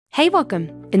Hey,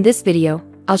 welcome! In this video,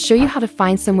 I'll show you how to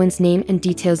find someone's name and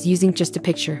details using just a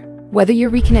picture. Whether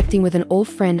you're reconnecting with an old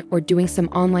friend or doing some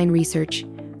online research,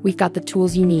 we've got the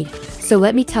tools you need. So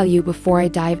let me tell you before I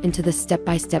dive into the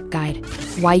step-by-step guide,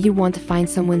 why you want to find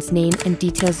someone's name and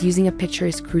details using a picture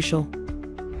is crucial.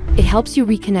 It helps you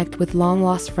reconnect with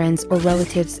long-lost friends or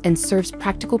relatives and serves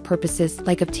practical purposes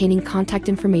like obtaining contact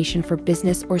information for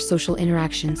business or social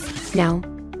interactions. Now,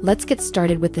 let's get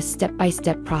started with the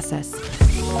step-by-step process.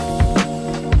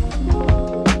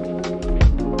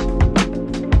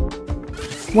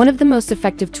 One of the most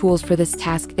effective tools for this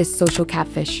task is Social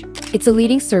Catfish. It's a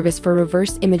leading service for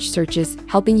reverse image searches,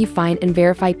 helping you find and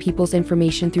verify people's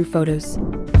information through photos.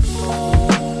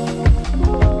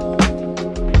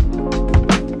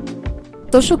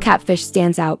 Social Catfish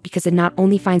stands out because it not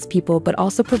only finds people but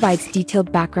also provides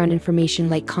detailed background information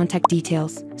like contact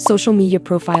details, social media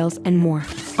profiles, and more.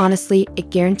 Honestly, it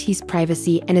guarantees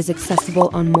privacy and is accessible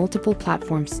on multiple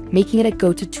platforms, making it a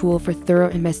go-to tool for thorough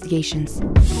investigations.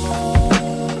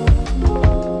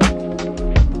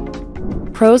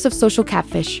 Pros of Social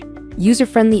Catfish: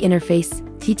 user-friendly interface,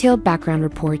 detailed background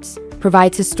reports,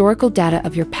 provides historical data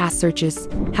of your past searches.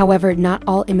 However, not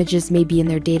all images may be in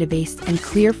their database, and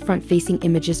clear front-facing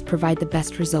images provide the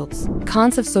best results.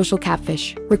 Cons of Social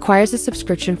Catfish: requires a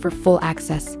subscription for full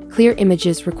access. Clear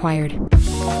images required.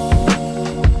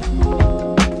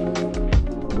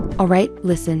 Alright,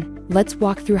 listen, let's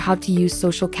walk through how to use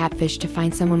Social Catfish to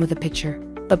find someone with a picture.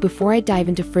 But before I dive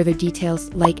into further details,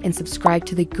 like and subscribe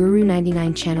to the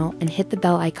Guru99 channel and hit the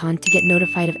bell icon to get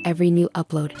notified of every new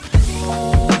upload.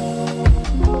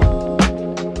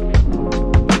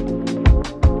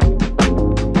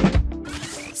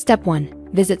 Step 1.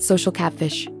 Visit Social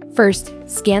Catfish. First,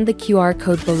 scan the QR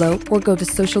code below or go to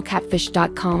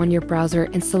socialcatfish.com on your browser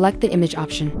and select the image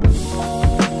option.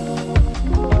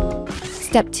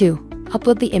 Step 2.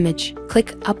 Upload the image. Click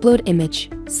Upload Image.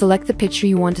 Select the picture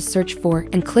you want to search for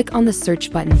and click on the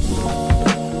search button.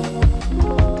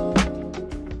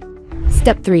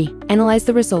 Step 3. Analyze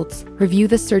the results. Review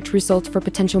the search results for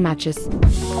potential matches.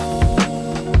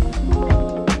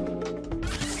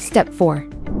 Step 4.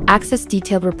 Access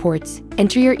detailed reports.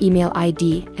 Enter your email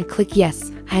ID and click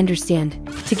Yes, I understand.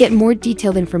 To get more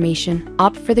detailed information,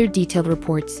 opt for their detailed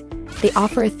reports. They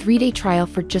offer a 3-day trial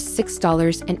for just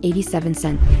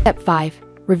 $6.87. Step 5.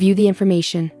 Review the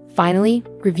information. Finally,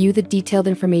 review the detailed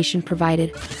information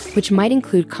provided, which might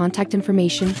include contact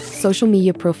information, social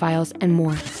media profiles, and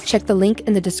more. Check the link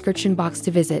in the description box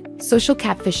to visit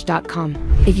socialcatfish.com.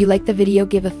 If you like the video,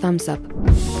 give a thumbs up.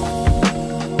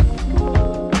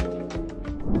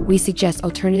 We suggest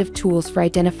alternative tools for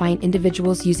identifying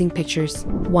individuals using pictures.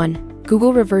 1.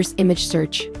 Google Reverse Image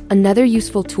Search. Another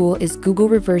useful tool is Google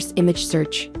Reverse Image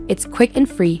Search. It's quick and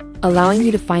free, allowing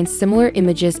you to find similar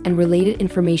images and related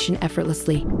information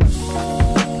effortlessly.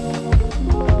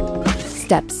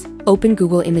 Steps. Open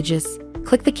Google Images.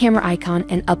 Click the camera icon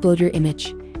and upload your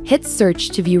image. Hit Search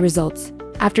to view results.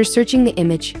 After searching the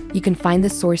image, you can find the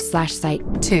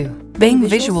source/site. 2. Bing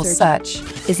Visual Search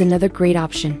is another great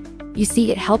option. You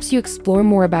see, it helps you explore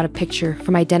more about a picture,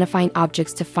 from identifying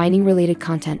objects to finding related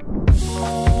content.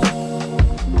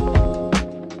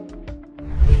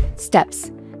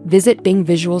 Steps. Visit Bing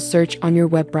Visual Search on your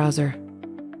web browser.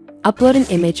 Upload an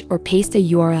image or paste a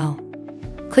URL.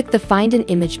 Click the Find an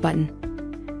Image button.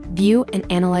 View and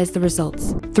analyze the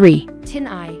results. 3.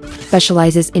 Tineye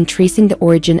specializes in tracing the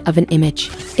origin of an image.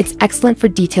 It's excellent for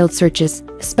detailed searches,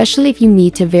 especially if you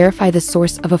need to verify the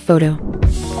source of a photo.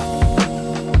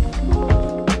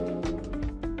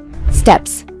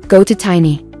 Steps. Go to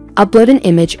Tineye. Upload an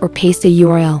image or paste a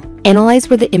URL. Analyze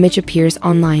where the image appears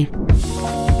online.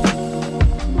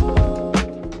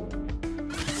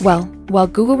 Well, while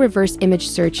Google Reverse Image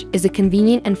Search is a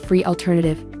convenient and free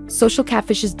alternative, Social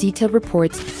Catfish's detailed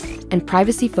reports and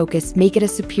privacy focus make it a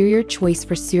superior choice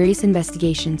for serious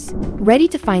investigations. Ready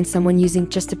to find someone using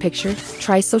just a picture?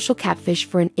 Try Social Catfish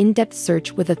for an in-depth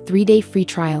search with a 3-day free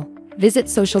trial. Visit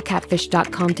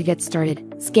socialcatfish.com to get started.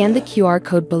 Scan the QR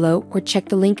code below or check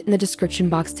the link in the description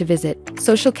box to visit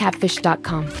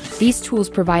socialcatfish.com. These tools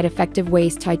provide effective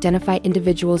ways to identify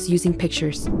individuals using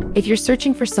pictures. If you're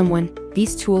searching for someone,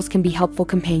 these tools can be helpful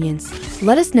companions.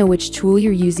 Let us know which tool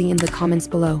you're using in the comments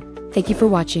below. Thank you for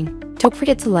watching. Don't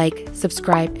forget to like,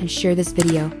 subscribe, and share this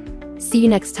video. See you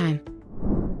next time.